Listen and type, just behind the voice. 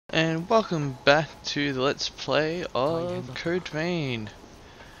And welcome back to the Let's Play of Code Vein.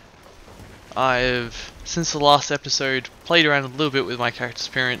 I've, since the last episode, played around a little bit with my character's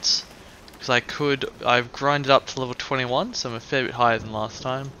appearance because I've grinded up to level 21, so I'm a fair bit higher than last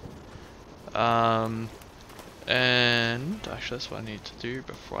time. And actually that's what I need to do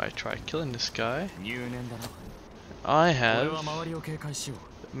before I try killing this guy. I have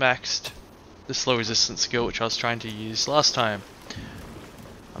maxed the slow resistance skill, which I was trying to use last time.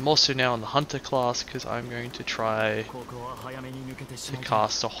 I'm also now on the Hunter class because I'm going to try to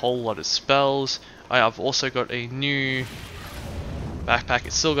cast a whole lot of spells. I've also got a new backpack.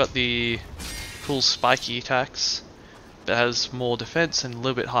 It's still got the cool spiky attacks, but has more defense and a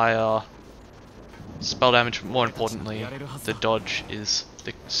little bit higher spell damage. But more importantly, the dodge is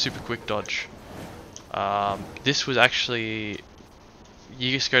the super quick dodge. This was actually,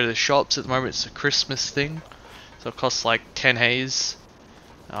 you just go to the shops at the moment. It's a Christmas thing, so it costs like 10 haze.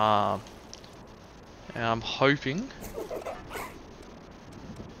 And I'm hoping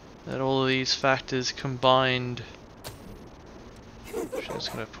that all of these factors combined. I'm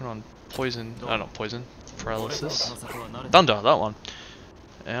just gonna put on poison. Not poison. Paralysis. Thunder. That one.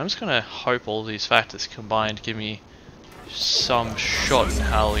 And I'm just gonna hope all these factors combined give me some shot in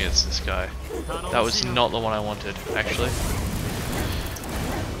hell against this guy. That was not the one I wanted, actually.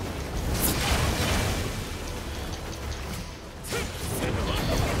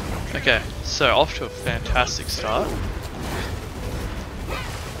 Okay, so off to a fantastic start.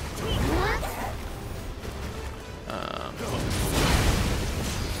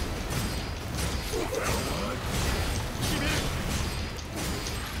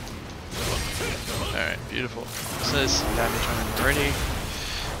 Alright, beautiful. So there's some damage on him already.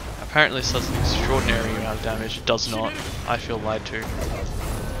 Apparently this does an extraordinary amount of damage. It does not. I feel lied to.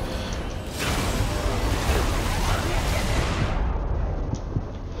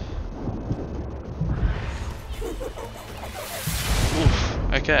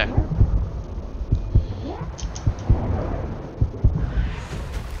 Okay.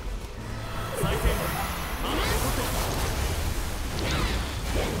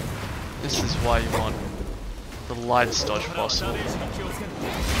 This is why you want the lightest dodge possible.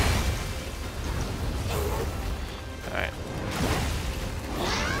 Alright.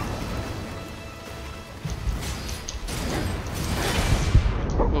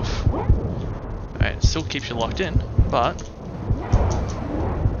 Oof. Alright, still keeps you locked in, but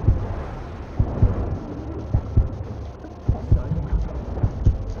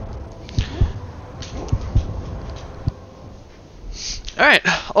alright,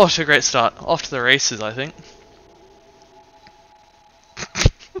 off to a great start. Off to the races, I think.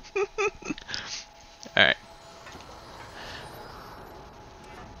 Alright.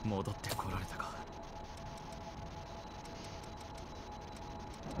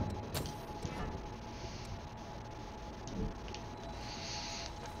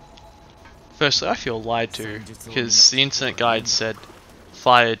 Firstly, I feel lied to, because the internet guide said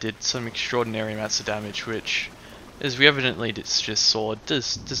fire did some extraordinary amounts of damage, which, as we evidently just saw,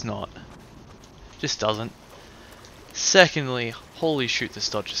 does not. Just doesn't. Secondly, holy shoot, this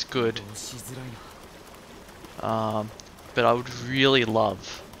dodge is good. But I would really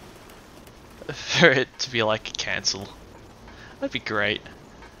love for it to be like a cancel. That'd be great.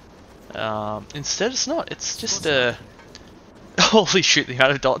 Instead it's not, it's just a... Holy shoot, the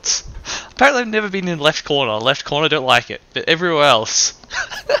amount of dots. Apparently I've never been in left corner. Left corner, don't like it. But everywhere else...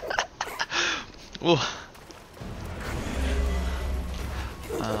 Ooh.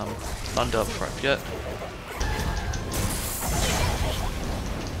 Thunder up front yet.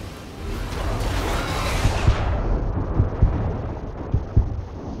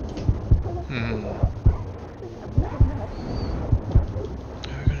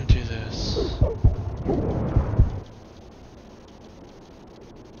 We're gonna do this.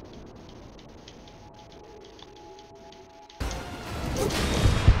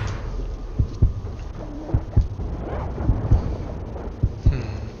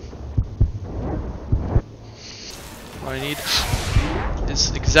 What I need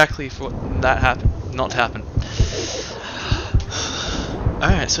is exactly for that not to happen.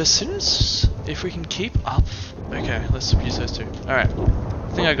 Alright, so as soon as, if we can keep up, okay, let's use those two. Alright, I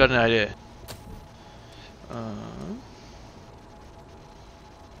think I got an idea.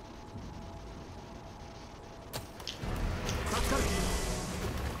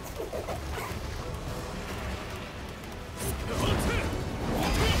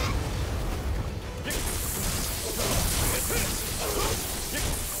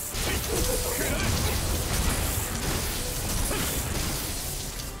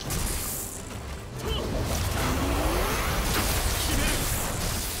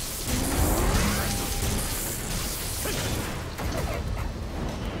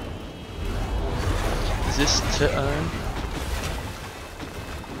 this to earn.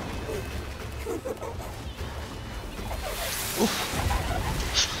 Oof.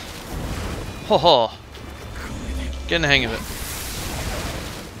 Ho ho. Getting the hang of it.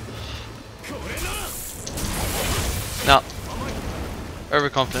 No.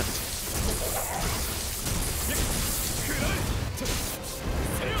 Overconfident.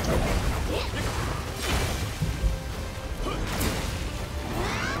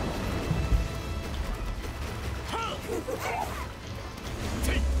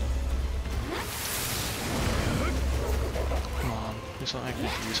 Come on, do something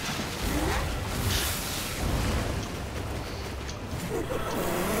confusing.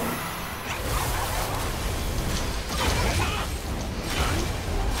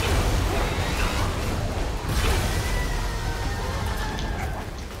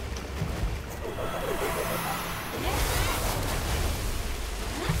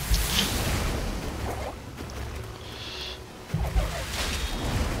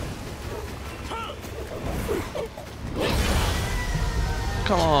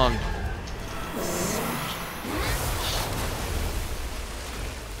 Come on.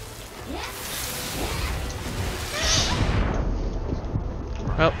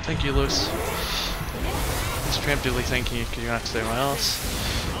 Well, thank you, Lewis. It's preemptively thanking you because you're gonna have to save my ass.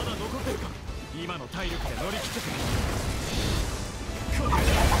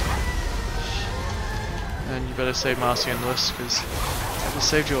 And you better save my ass again, Lewis, because I just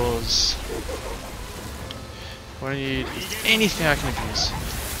saved yours. What I need is anything I can abuse.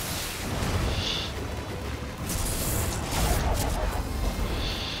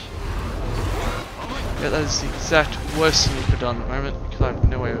 Yeah, that is the exact worst thing you could have done at the moment, because I have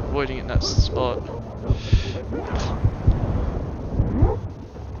no way of avoiding it in that spot.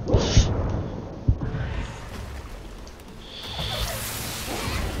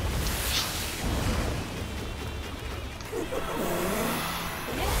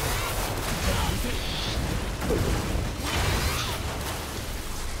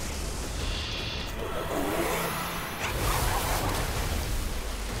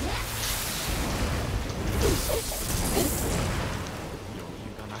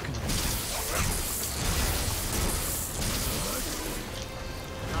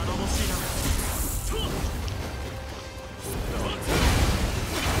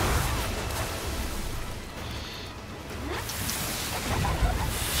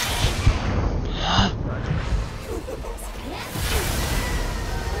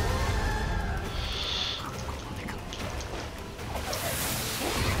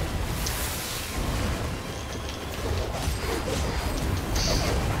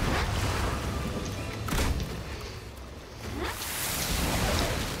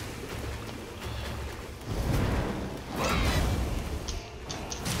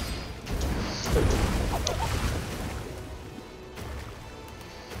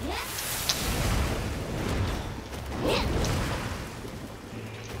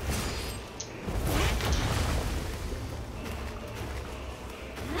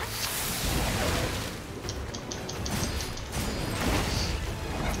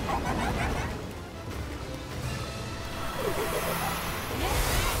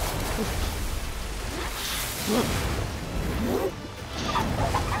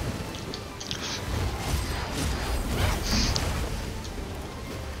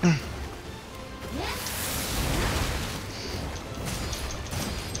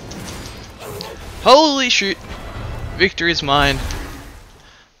 Holy shoot! Victory is mine.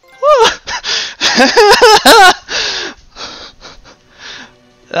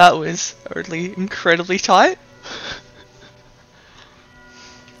 That was really incredibly tight.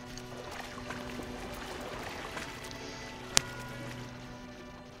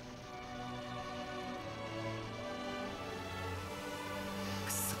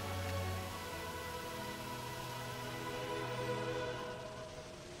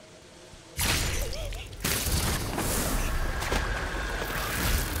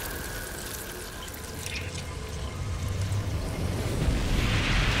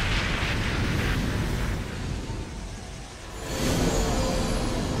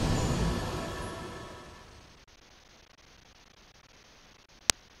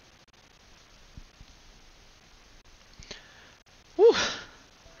 Whew.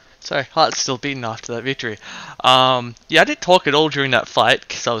 Sorry, heart's still beating after that victory. Yeah, I didn't talk at all during that fight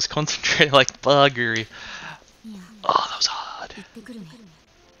because I was concentrating like buggery. Oh, that was hard.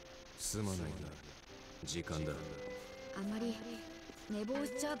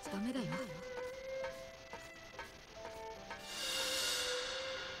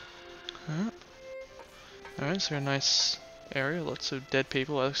 Huh? Alright, so a nice area, lots of dead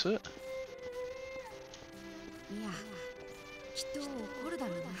people, that's it.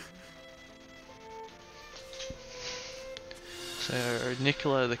 So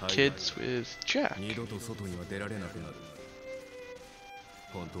Nicola the kids with Jack. 二度と外には出られなくなる。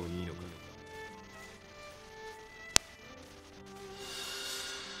本当にいいのか。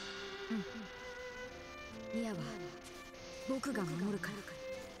ミアは僕が守るから。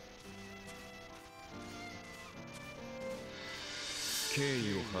敬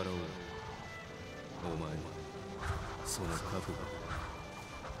意を払おう。お前にその覚悟。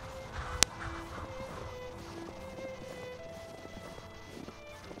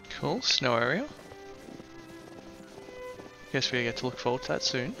Cool, snow area. Guess we get to look forward to that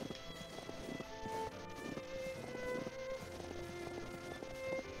soon.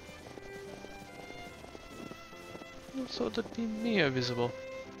 I thought there'd be Mia visible.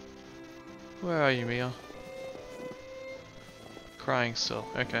 Where are you, Mia? Crying still.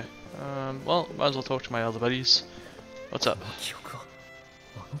 Okay. Well, might as well talk to my other buddies. What's up?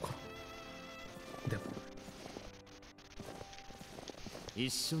 一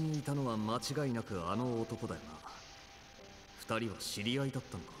緒にいたのは間違いなくあの男だよな。二人は知り合いだっ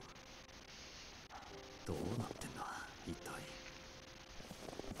たのか。どうなってんだ一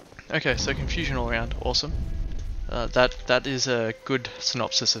体。 Okay, so confusion all around. Awesome. That is a good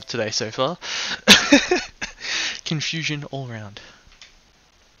synopsis of today so far. Confusion all round.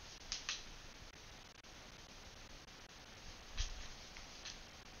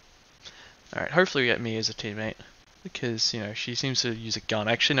 Alright, hopefully we get me as a teammate. Because, you know, she seems to use a gun.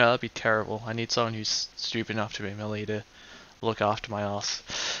 Actually, no, that'd be terrible. I need someone who's stupid enough to be melee to look after my ass.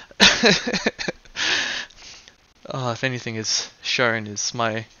 Oh, if anything is shown is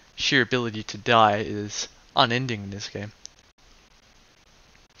my sheer ability to die is unending in this game.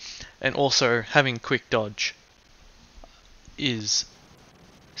 And also, having quick dodge is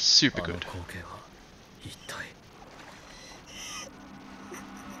super good.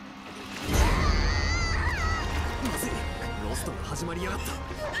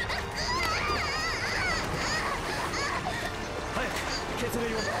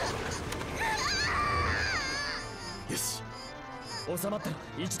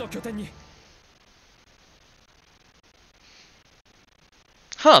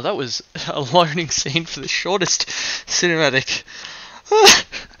 Huh, that was a loading scene for the shortest cinematic.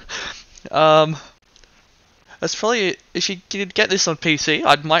 That's probably, if you could get this on PC,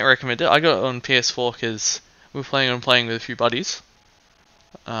 I might recommend it. I got it on PS4 because we were planning on playing with a few buddies.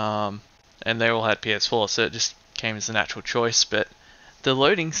 And they all had PS4, so it just came as a natural choice, but the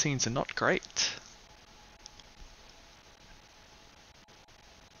loading scenes are not great.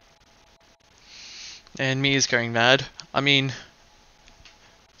 And Mia's going mad. I mean,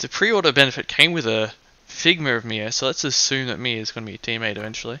 the pre-order benefit came with a Figma of Mia, so let's assume that Mia is going to be a teammate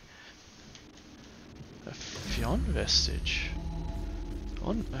eventually. A Fionn vestige.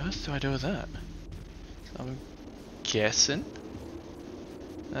 What on earth do I do with that? I'm guessing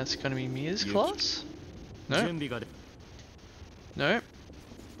that's going to be Mia's class? No? No?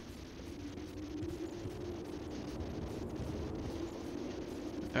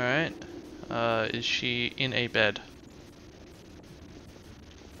 Alright. Is she in a bed?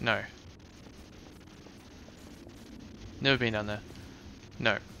 No. Never been down there.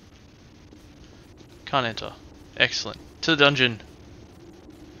 No. Can't enter. Excellent. To the dungeon.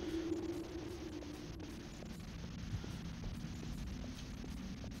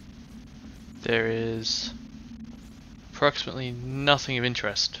 There is approximately nothing of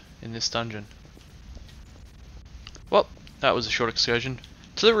interest in this dungeon. Well, that was a short excursion.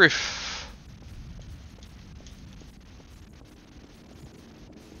 To the roof.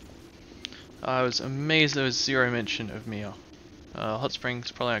 I was amazed there was zero mention of Mia. Hot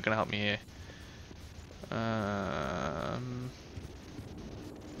Springs probably not going to help me here.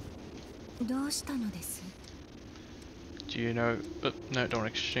 Do you know? Oh, no, don't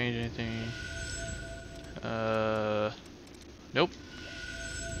want to exchange anything. Nope.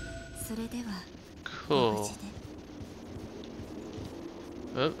 Cool.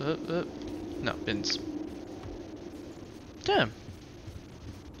 No, bins. Damn.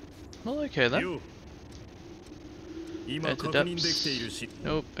 Well, okay then. Head to depths.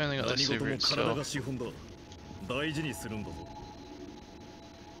 Nope, only got this super still.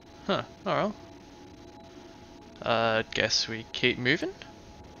 Huh, alright. Guess we keep moving?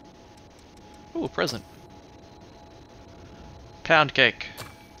 Ooh, present. Pound cake.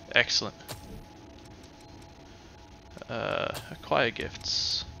 Excellent. Acquire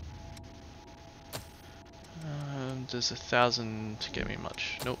gifts. Does 1,000 get me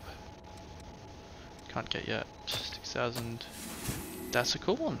much? Nope. Can't get yet. 6,000. That's a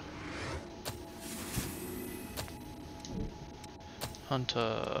cool one.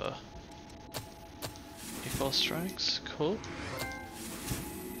 Hunter. Equal strikes, cool.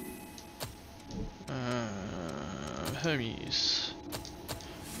 Hermes.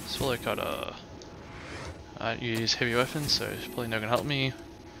 Swallow cutter. I use heavy weapons, so it's probably not gonna help me.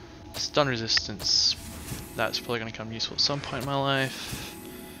 Stun resistance. That's probably gonna come useful at some point in my life.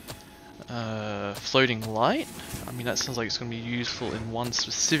 Floating light. I mean, that sounds like it's gonna be useful in one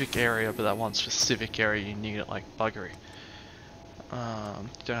specific area, but that one specific area you need it like buggery.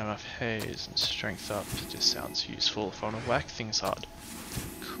 Don't have enough haze and strength up. It just sounds useful if I want to whack things hard.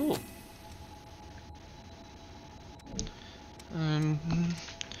 Cool. Don't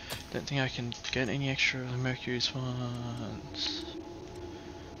think I can get any extra Mercury's ones.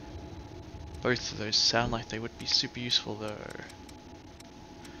 Both of those sound like they would be super useful though.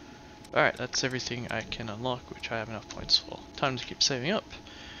 Alright, that's everything I can unlock, which I have enough points for. Time to keep saving up.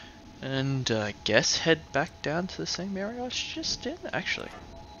 And I guess head back down to the same area I was just in, actually.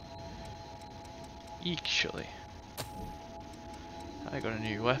 I got a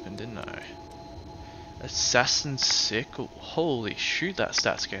new weapon, didn't I? Assassin Sickle. Holy shoot, that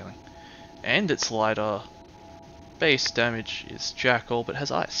stat scaling. And it's lighter. Base damage is jack all but has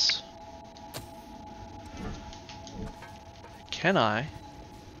ice. Can I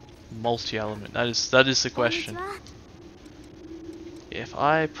multi-element? That is the question. If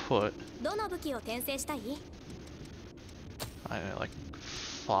I put, I don't know, like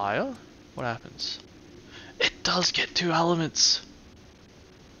fire? What happens? It does get 2 elements!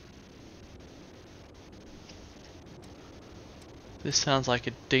 This sounds like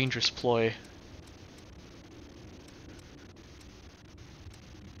a dangerous ploy.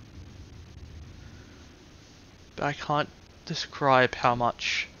 But I can't describe how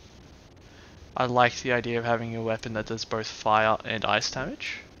much I like the idea of having a weapon that does both fire and ice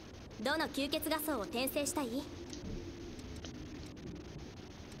damage.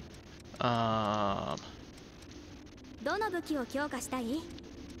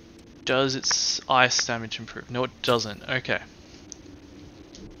 Does its ice damage improve? No, it doesn't. Okay.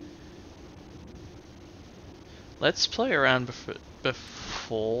 Let's play around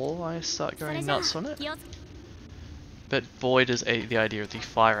before I start going nuts on it. But boy does the idea of the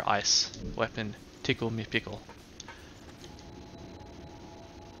fire ice weapon tickle me pickle.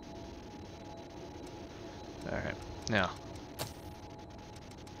 Alright, now.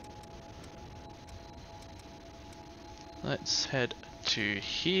 Let's head to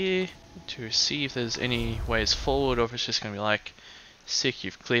here to see if there's any ways forward, or if it's just going to be like, sick,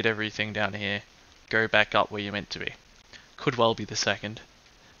 you've cleared everything down here, go back up where you're meant to be. Could well be the second,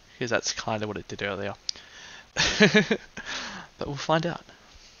 because that's kind of what it did earlier. But we'll find out.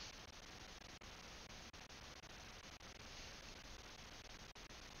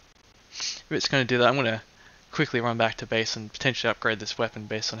 If it's going to do that, I'm going to quickly run back to base and potentially upgrade this weapon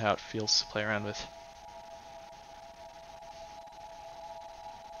based on how it feels to play around with.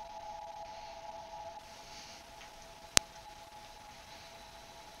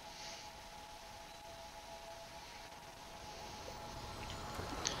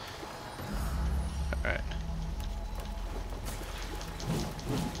 Alright.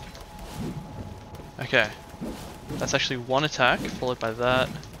 Okay. That's actually one attack, followed by that.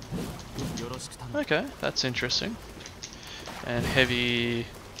 Okay, that's interesting. And heavy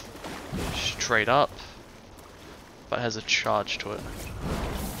straight up, but has a charge to it.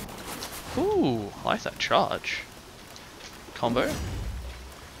 Ooh, I like that charge. Combo.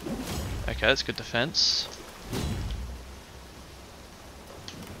 Okay, that's good defense.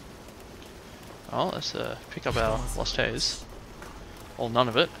 Oh, let's pick up our lost haze. Or none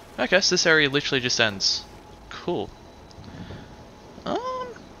of it. Okay, so this area literally just ends. Cool.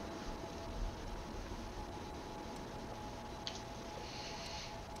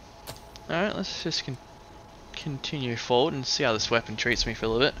 Alright, let's just continue forward and see how this weapon treats me for a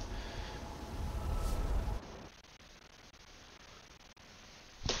little bit.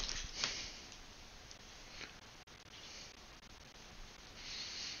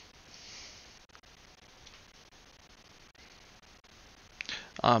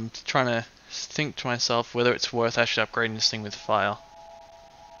 I'm trying to think to myself whether it's worth actually upgrading this thing with fire.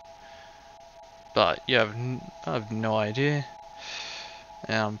 But yeah, I have no idea.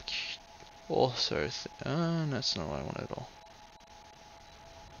 And I'm also, that's not what I want at all.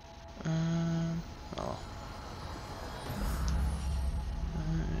 Oh.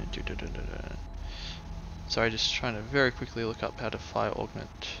 Sorry, just trying to very quickly look up how to fire augment.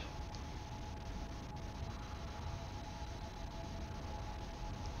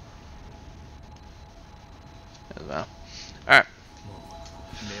 Alright.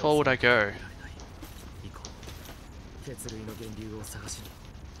 Forward I go.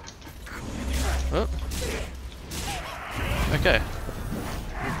 Oh. Okay.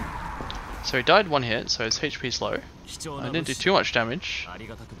 So he died one hit, so his HP's low. I didn't do too much damage,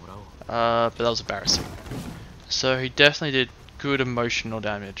 but that was embarrassing. So he definitely did good emotional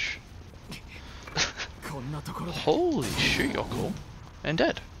damage. Holy shoot, you're cool. And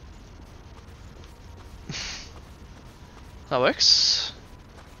dead. That works.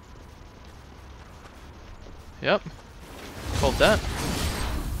 Yep. Called that.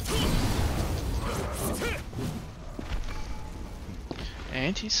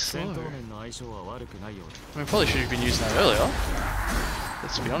 Anti-slow. I mean, probably should have been using that earlier.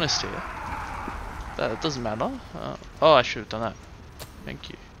 Let's be honest here. That doesn't matter. Oh, I should have done that. Thank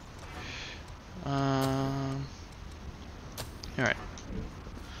you. Alright.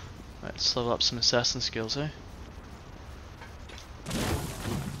 Let's level up some assassin skills, eh?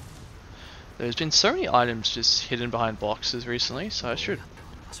 There's been so many items just hidden behind boxes recently, so I'm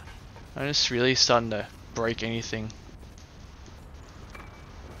just really starting to break anything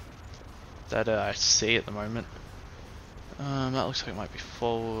that I see at the moment. That looks like it might be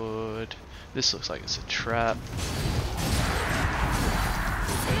forward. This looks like it's a trap.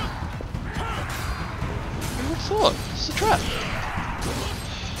 Who would have thought? It's a trap.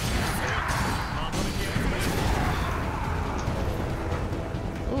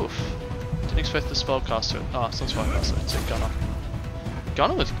 Oof. Didn't expect the spellcaster. Oh, it's not spellcaster, it's a gunner.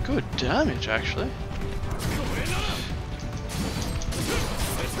 Gunner with good damage, actually.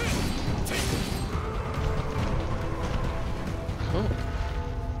 Cool.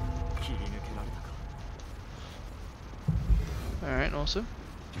 Alright, awesome.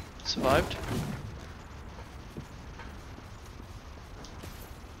 Survived.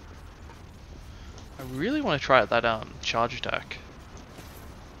 I really want to try out that charge attack.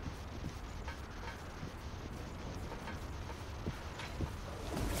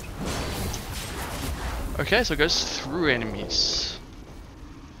 Okay, so it goes through enemies.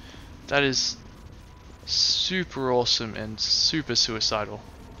 That is super awesome and super suicidal.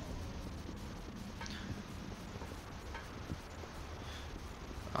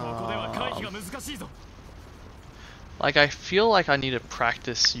 Like, I feel like I need to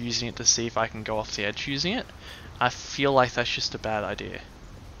practice using it to see if I can go off the edge using it. I feel like that's just a bad idea.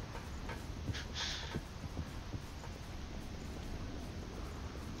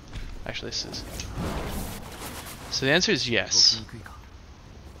 Actually, this is... So the answer is yes.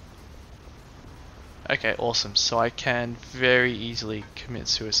 Okay, awesome. So I can very easily commit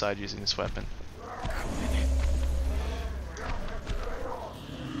suicide using this weapon.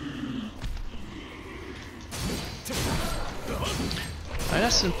 I mean,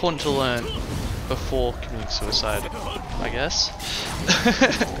 that's important to learn before committing suicide, I guess.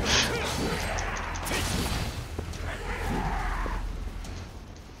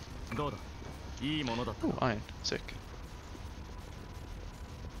 Ooh, iron. Sick.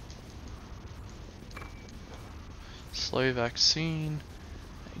 Slow vaccine.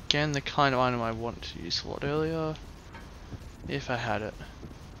 Again, the kind of item I want to use a lot earlier. If I had it.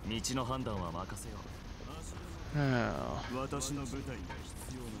 Oh.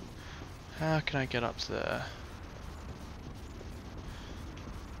 How can I get up there?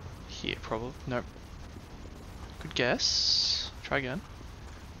 Here, probably. Nope. Good guess. Try again.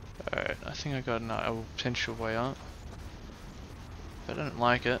 Alright, I think I got a potential way up. But I don't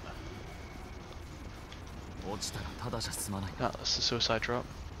like it. Ah, that's the suicide drop.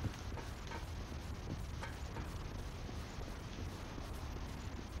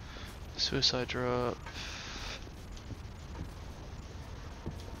 Suicide drop.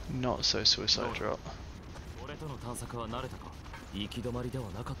 Not so suicide drop.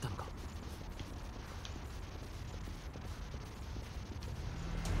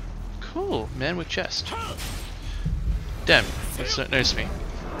 Cool, man with chest. Damn, let's don't notice me.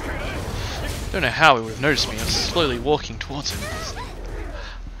 Don't know how he would have noticed me, I was slowly walking towards him.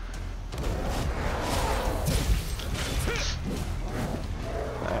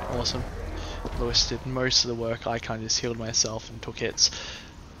 Alright, awesome. Lewis did most of the work, I kind of just healed myself and took hits.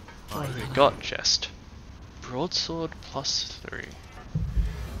 What have we got, chest? Broadsword +3.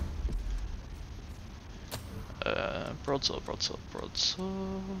 Broadsword.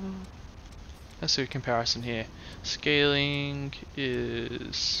 Let's do a comparison here. Scaling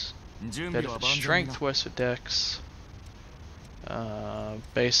is better for strength, worse for dex.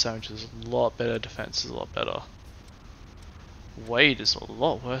 Base damage is a lot better, defense is a lot better. Weight is a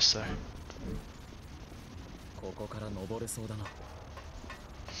lot worse though.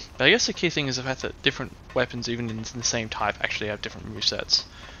 But I guess the key thing is the fact that different weapons, even in the same type, actually have different movesets,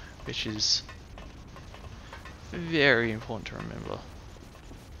 which is very important to remember.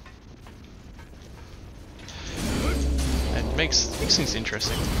 And makes things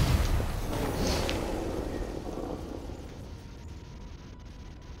interesting.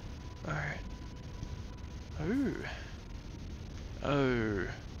 Alright. Oh. Oh.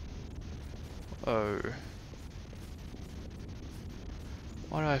 Oh.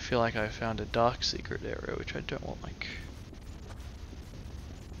 Why do I feel like I found a dark secret area, which I don't want, like...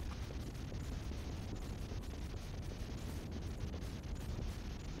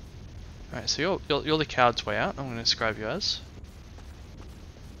 Alright, so you're the coward's way out. I'm going to describe you as.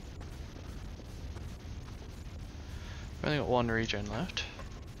 We've only got one regen left.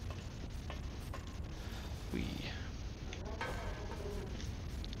 We.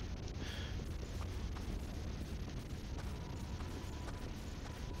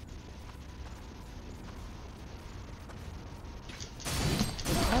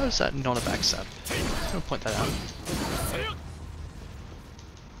 How is that not a backstab? I'm going to point that out.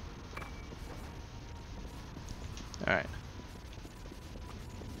 Alright.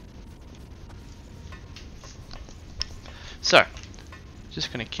 So,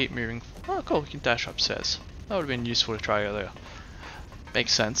 just gonna keep moving. Oh cool, we can dash upstairs. That would have been useful to try earlier.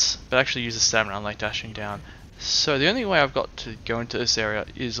 Makes sense, but actually use the stamina unlike dashing down. So the only way I've got to go into this area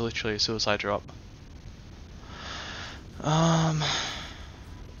is literally a suicide drop.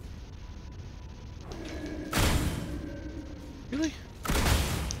 Really?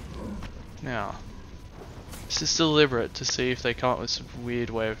 Now, this is deliberate to see if they come up with some weird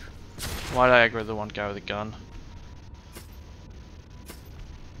way of... Why did I aggro the one guy with a gun?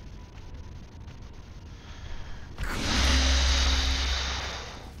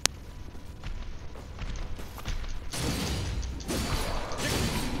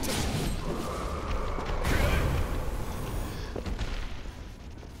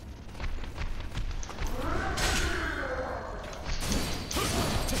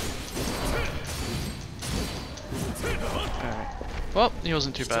 Well, he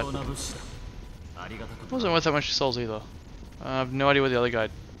wasn't too bad. Wasn't worth that much souls either. I have no idea where the other guy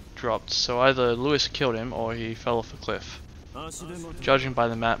dropped, so either Lewis killed him or he fell off a cliff. Judging by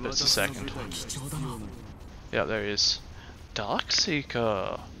the map, it's the second. Yep, there he is.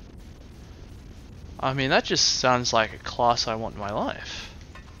 Darkseeker. I mean, that just sounds like a class I want in my life.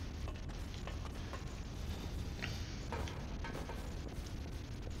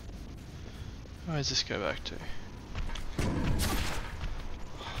 Where does this go back to?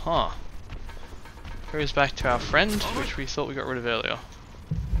 Huh. Goes back to our friend, which we thought we got rid of earlier.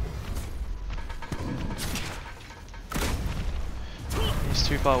 He's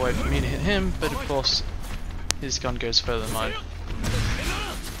too far away for me to hit him, but of course his gun goes further than mine.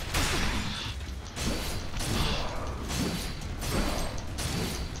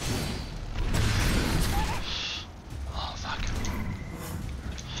 Oh fuck.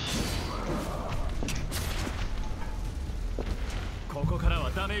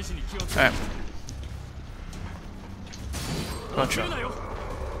 Alright. Gotcha.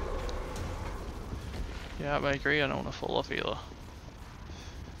 Yeah, I agree, I don't want to fall off either.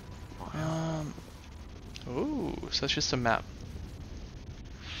 Ooh, so it's just a map.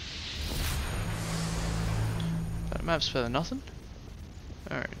 That map's better than nothing.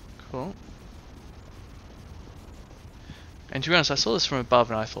 Alright, cool. And to be honest, I saw this from above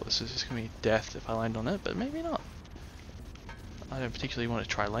and I thought this was just going to be death if I land on it, but maybe not. I don't particularly want to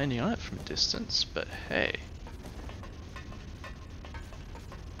try landing on it from a distance, but hey.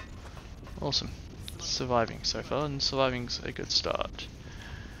 Awesome. Surviving so far, and surviving's a good start.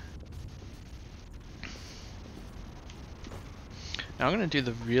 Now I'm going to do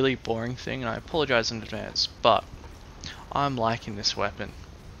the really boring thing, and I apologize in advance, but I'm liking this weapon.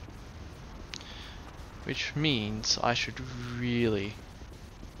 Which means I should really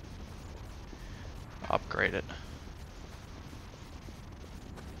upgrade it.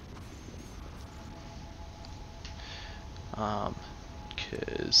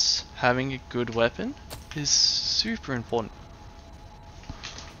 Because having a good weapon is super important.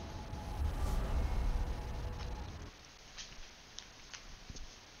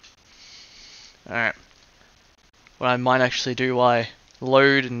 Alright. What I might actually do while I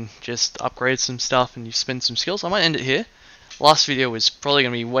load and just upgrade some stuff and you spend some skills, I might end it here. Last video was probably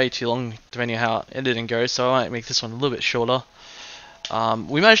going to be way too long depending on how editing goes, so I might make this one a little bit shorter.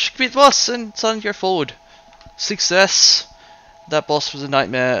 We managed to beat the boss and it's time to go forward. Success! That boss was a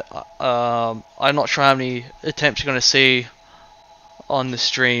nightmare. I'm not sure how many attempts you're going to see on the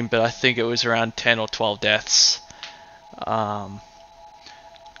stream, but I think it was around 10 or 12 deaths. But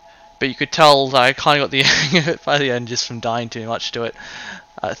you could tell that I kind of got the hang of it by the end just from dying too much to it.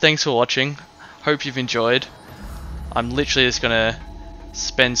 Thanks for watching. Hope you've enjoyed. I'm literally just gonna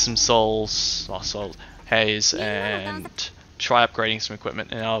spend some soul haze and try upgrading some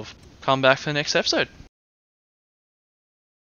equipment, and I'll come back for the next episode.